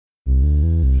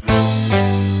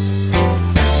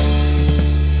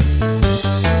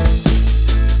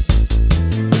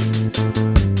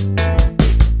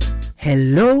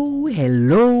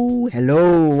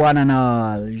one and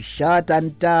all, short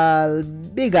and tall,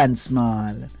 big and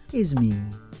small, is me,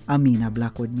 Amina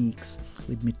Blackwood Meeks,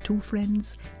 with me two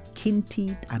friends,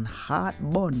 Kinteet and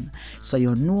Heartbun. So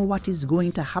you know what is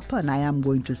going to happen. I am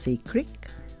going to say crick,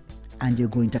 and you're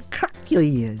going to crack your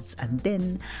ears, and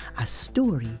then a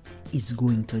story is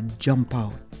going to jump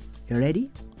out. You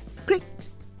ready? Crick.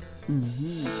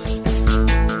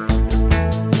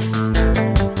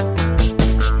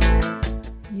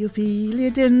 You feel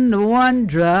it in one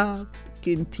drop,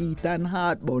 Kinteet and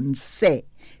Heartbun say,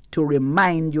 to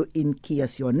remind you in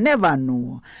case you never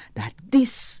know that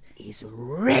this is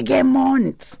Reggae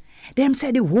Month. Them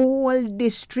say the whole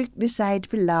district decide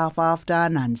to laugh after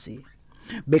Ananse,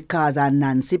 because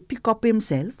Ananse pick up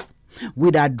himself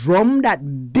with a drum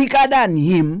that bigger than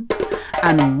him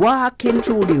and walking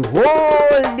through the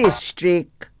whole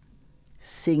district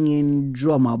singing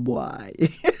Drummer Boy.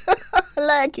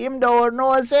 Like him don't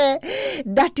know, say,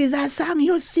 that is a song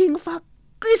you sing for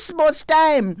Christmas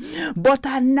time. But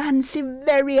Ananse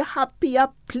very happy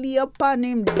a play upon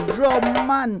him drum,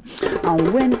 man.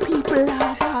 And when people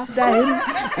laugh after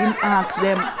him asks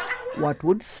them, what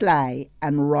would Sly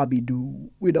and Robbie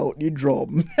do without the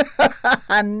drum?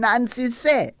 And Nancy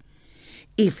say,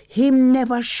 if him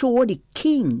never show the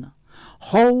king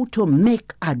how to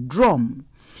make a drum,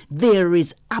 there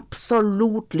is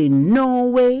absolutely no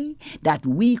way that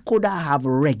we could have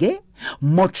reggae,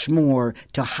 much more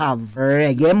to have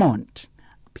Reggae Month.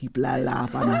 People are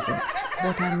laughing and say,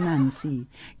 but Ananse,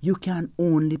 you can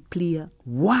only play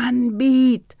one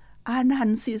beat.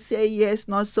 Ananse say yes,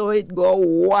 no, so it go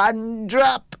one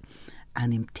drop.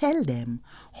 And him tell them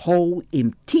how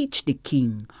him teach the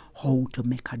king how to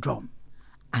make a drum.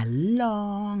 A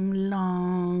long,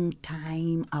 long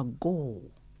time ago,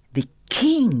 the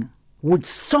king would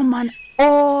summon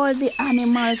all the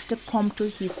animals to come to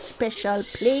his special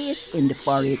place in the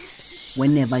forest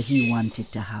whenever he wanted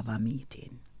to have a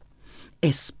meeting.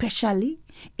 Especially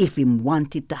if him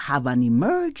wanted to have an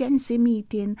emergency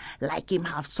meeting, like him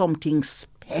have something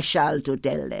special to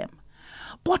tell them.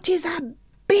 But it's a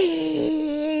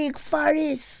big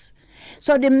forest,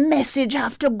 so the message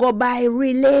have to go by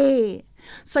relay.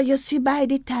 So you see, by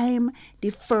the time the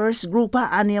first group of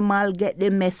animal get the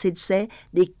message, say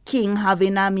the king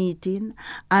having a meeting,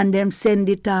 and them send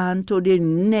it on to the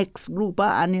next group of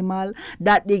animal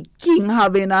that the king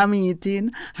having a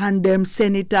meeting, and them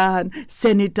send it on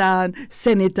till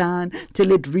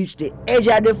it reach the edge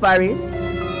of the forest.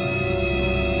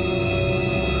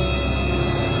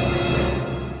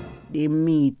 The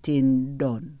meeting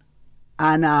done,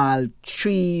 and all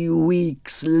 3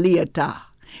 weeks later,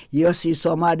 you see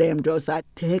some of them just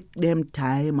take them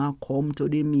time and come to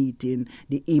the meeting,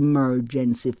 the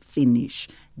emergency finish.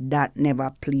 That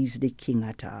never pleased the king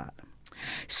at all.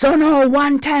 So now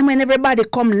one time when everybody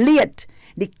come late,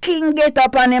 the king get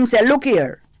up and him say, look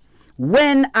here,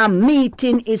 when a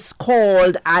meeting is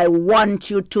called, I want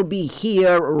you to be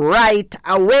here right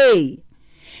away.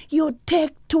 You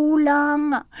take too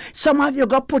long. Some of you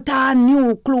go put on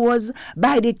new clothes.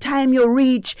 By the time you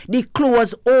reach the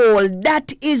clothes old,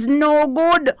 that is no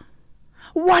good.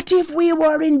 What if we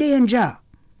were in danger?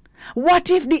 What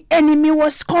if the enemy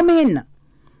was coming?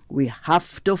 We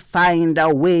have to find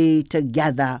a way to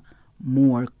gather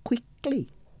more quickly.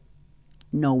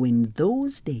 Now in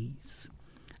those days,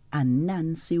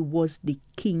 Ananse was the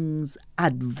king's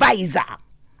advisor.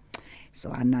 So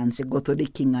Ananse go to the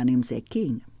king and him say,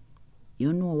 King,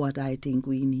 you know what I think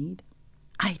we need?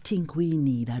 I think we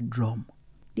need a drum.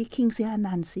 The king say,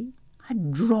 Ananse, a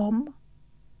drum?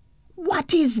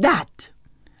 What is that?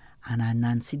 And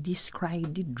Ananse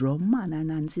described the drum, and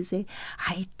Ananse say,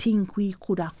 I think we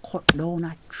could have cut down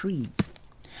a tree.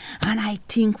 And I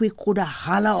think we could have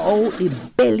hollow out the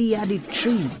belly of the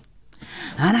tree.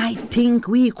 And I think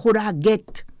we could have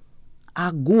get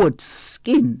a goat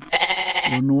skin.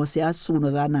 You know, say as soon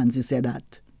as Ananse said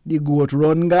that, the goat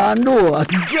run gone do.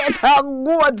 Get a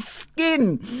goat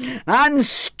skin and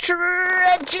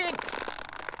stretch it.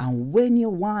 And when you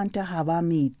want to have a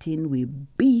meeting, we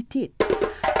beat it.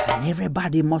 And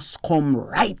everybody must come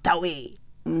right away.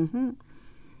 The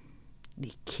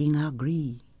king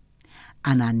agree.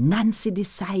 And Ananse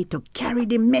decide to carry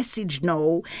the message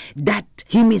now that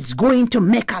him is going to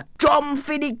make a drum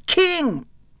for the king.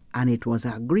 And it was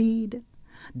agreed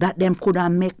that them could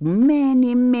have make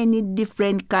many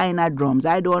different kind of drums.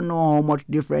 I don't know how much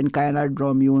different kind of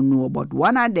drum you know, but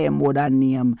one of them would have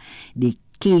named the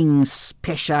king's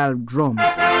special drum,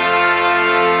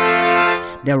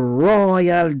 the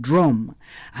royal drum.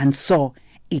 And so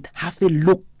it have to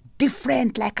look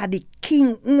different like the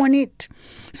king own it.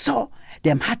 So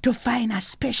them had to find a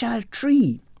special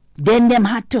tree Then them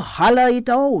had to hollow it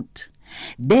out.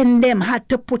 Then them had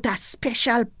to put a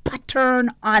special pattern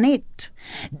on it.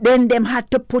 Then them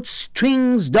had to put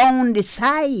strings down the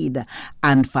side.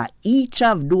 And for each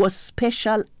of those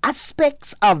special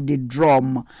aspects of the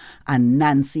drum,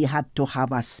 Ananse had to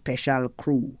have a special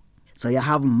crew. So you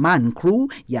have man crew,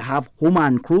 you have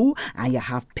woman crew, and you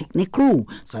have picnic crew.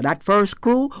 So that first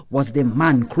crew was the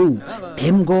man crew.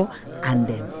 Them go and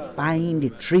them find the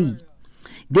tree.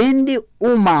 Then the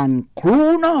woman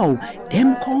crew now,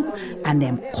 them come and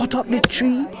them cut up the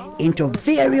tree into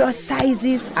various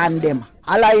sizes and them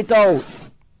hollow it out.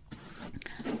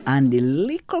 And the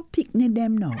little picnic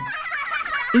them now,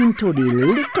 into the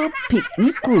little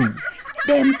picnic crew,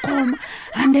 them come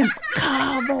and them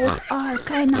carve out all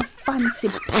kind of fancy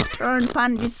pattern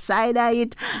on the side of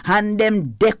it and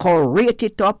them decorate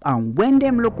it up, and when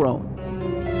them look round,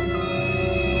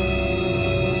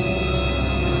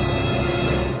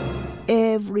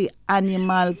 every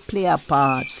animal play a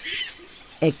part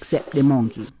except the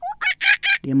monkey.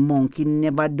 The monkey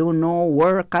never do no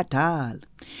work at all.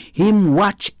 Him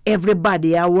watch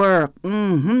everybody at work.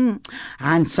 And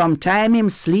sometime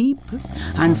him sleep.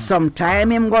 And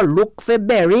sometime him go look for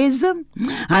berries.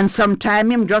 And sometime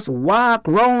him just walk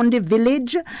round the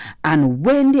village. And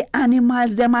when the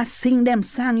animals them a sing them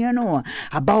song, you know,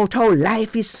 about how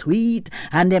life is sweet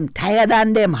and them tired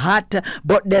and them hot,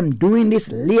 but them doing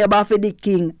this labor for the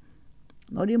king.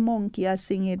 Now the monkey a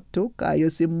sing it too, cause you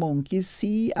see monkey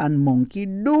see and monkey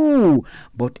do.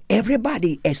 But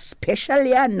everybody,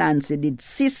 especially Ananse, did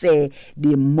see say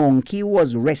the monkey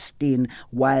was resting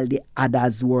while the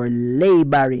others were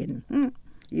laboring.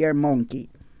 Here monkey.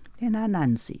 Then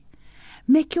Ananse,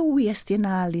 make you wasting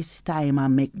all this time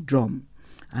and make drum.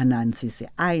 Ananse say,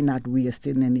 I not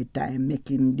wasting any time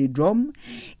making the drum.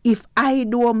 If I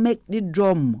don't make the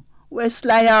drum, where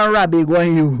Sly and Robbie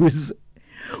going to use?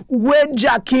 Where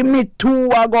Jackie me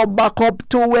too I go back up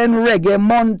to when Reggae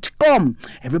Month come?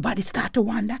 Everybody start to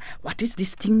wonder, what is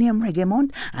this thing named Reggae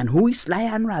Month? And who is Sly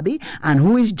and Robbie? And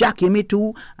who is Jackie me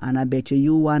too? And I bet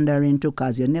you wondering too,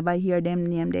 cause you never hear them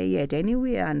name there yet.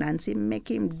 Anyway, Ananse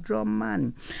make him drum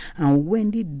man. And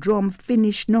when the drum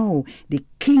finish now, the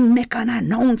king make an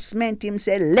announcement. Him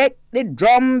say, let the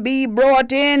drum be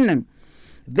brought in.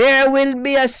 There will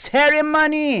be a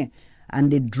ceremony. And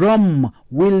the drum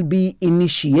will be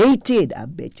initiated. I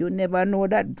bet you never know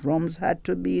that drums had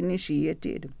to be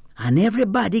initiated. And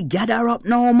everybody gather up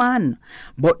now, man.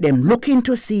 But them looking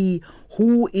to see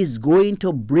who is going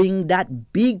to bring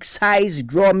that big size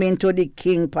drum into the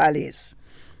king palace.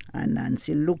 And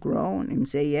Nancy look round and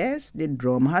say, yes, the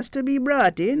drum has to be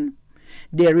brought in.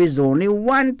 There is only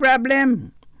one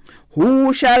problem.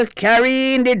 Who shall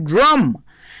carry in the drum?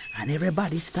 And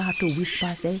everybody start to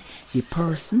whisper, say, the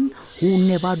person who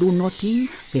never do nothing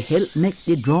to help make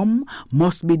the drum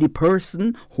must be the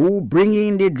person who bring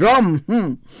in the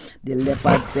drum. The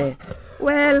leopard say,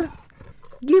 well,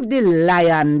 give the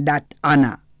lion that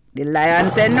honor. The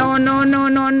lion said, no,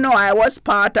 I was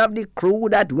part of the crew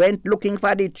that went looking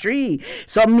for the tree.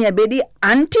 So maybe the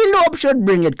antelope should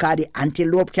bring it, because the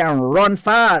antelope can run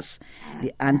fast.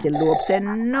 The antelope said,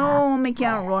 no, me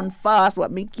can't run fast,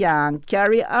 but me can't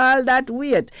carry all that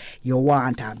weight. You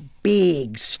want a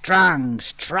big, strong,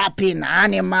 strapping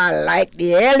animal like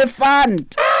the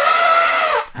elephant.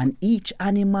 And each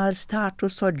animal start to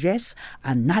suggest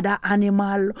another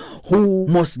animal who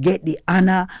must get the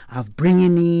honor of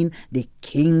bringing in the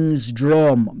king's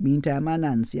drum. Meantime,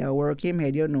 Ananse, I work him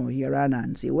head, you know, here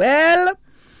Ananse. Well,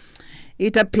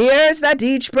 it appears that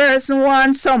each person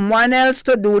wants someone else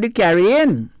to do the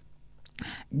carrying.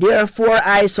 Therefore,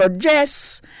 I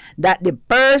suggest that the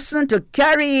person to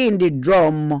carry in the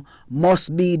drum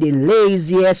must be the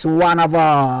laziest one of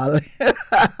all.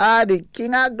 The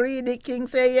king agreed. The king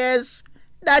say, yes,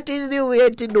 that is the way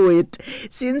to do it.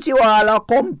 Since you all are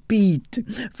compete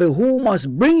for who must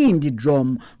bring in the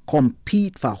drum,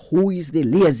 compete for who is the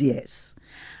laziest.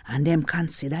 And them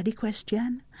consider the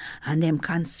question, and them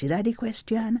consider the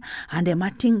question, and them a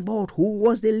think about who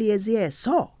was the laziest.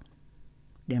 So,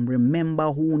 them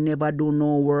remember who never do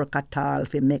no work at all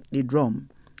for make the drum.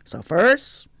 So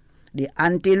first, the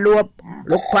antelope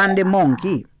look on the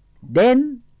monkey.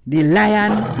 Then, the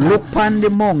lion look on the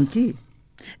monkey.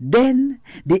 Then,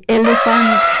 the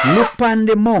elephant look on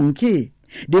the monkey.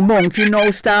 The monkey now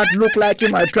start look like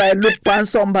him. I try look on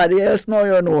somebody else now,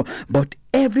 you know. But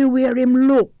everywhere him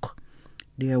look,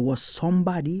 there was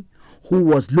somebody who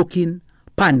was looking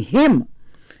upon him.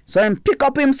 So him pick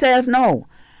up himself now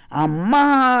and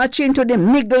march into the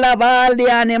middle of all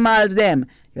the animals them.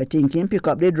 You think him pick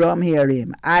up the drum, hear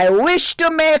him. I wish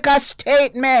to make a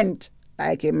statement,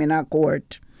 like him in a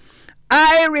court.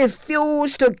 I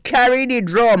refuse to carry the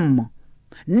drum.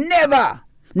 Never,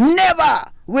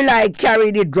 never will I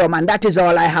carry the drum, and that is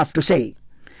all I have to say.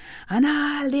 And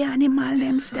all the animal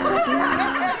them start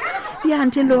laugh. The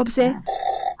antelope say,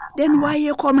 then why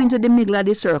you coming to the middle of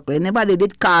the circle? Anybody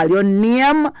did call your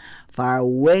name? For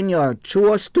when you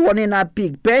throw a stone in a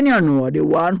pig pen, you know, the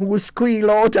one who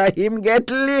squeal out of him get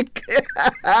licked.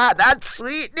 That's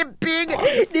sweet, the pig.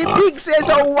 The pig says,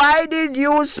 so why did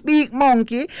you speak,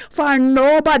 monkey? For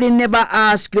nobody never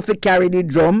asked you to carry the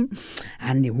drum.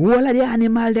 And the whole of the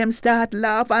animal them start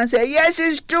laugh and say, yes,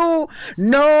 it's true.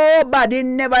 Nobody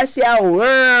never say a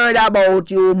word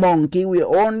about you, monkey. We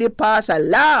only pass a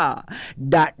law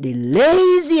that the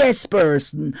laziest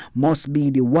person must be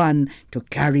the one to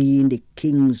carry in the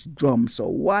king's drum. So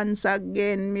once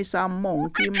again, Mr.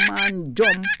 Monkey Man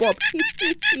jump up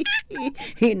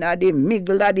in the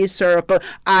middle of the circle.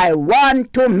 I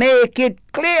want to make it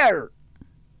clear.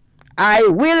 I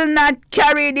will not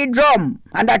carry the drum,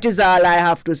 and that is all I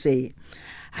have to say.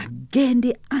 Again,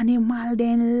 the animal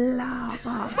then laugh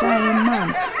after him,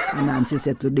 man. And Ananse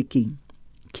said to the king,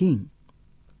 King,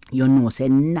 you know, say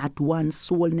not one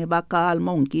soul never call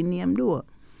monkey name, though.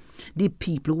 The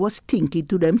people was thinking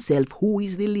to themselves, who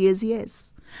is the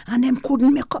laziest? And them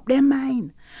couldn't make up their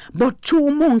mind. But two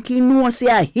monkey know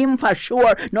say him for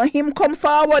sure. Now him come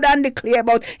forward and declare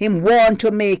about him want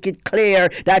to make it clear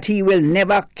that he will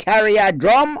never carry a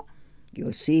drum.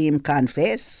 You see him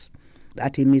confess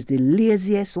that him is the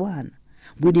laziest one.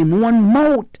 With him one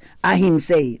mouth, and him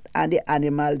say it. And the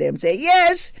animal them say,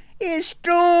 yes, it's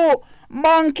true.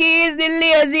 Monkey is the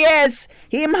laziest.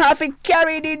 Him have to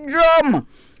carry the drum.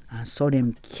 And so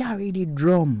them carry the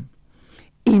drum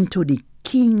into the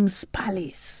king's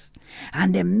palace.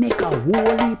 And they make a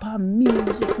whole heap of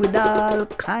music with all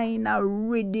kind of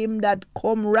rhythm that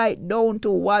come right down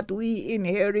to what we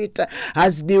inherit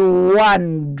as the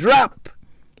one drop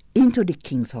into the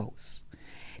king's house.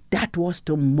 That was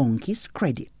to monkey's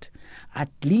credit.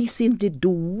 At least he did do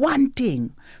one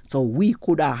thing, so we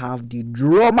could have the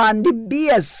drum and the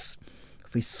bass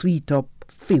for sweet up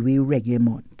Fiwi Reggae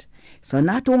Month. So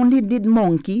not only did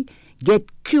monkey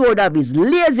get cured of his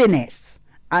laziness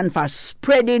and for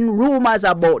spreading rumors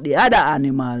about the other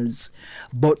animals,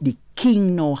 but the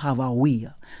king now have a way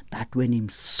that when him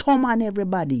summon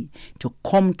everybody to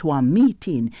come to a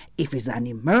meeting, if it's an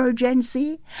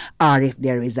emergency, or if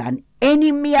there is an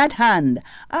enemy at hand,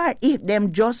 or if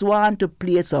them just want to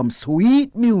play some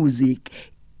sweet music,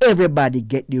 everybody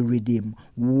get the rhythm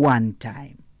one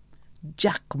time.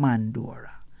 Jack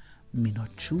Mandora, me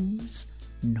not choose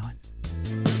none.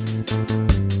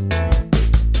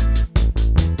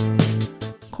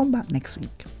 Come back next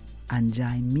week and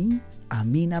join me,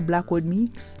 Amina Blackwood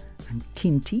Meeks, and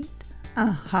Kinteet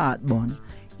and Heartbun.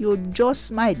 You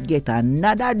just might get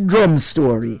another drum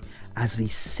story as we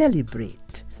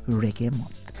celebrate Reggae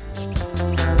Month.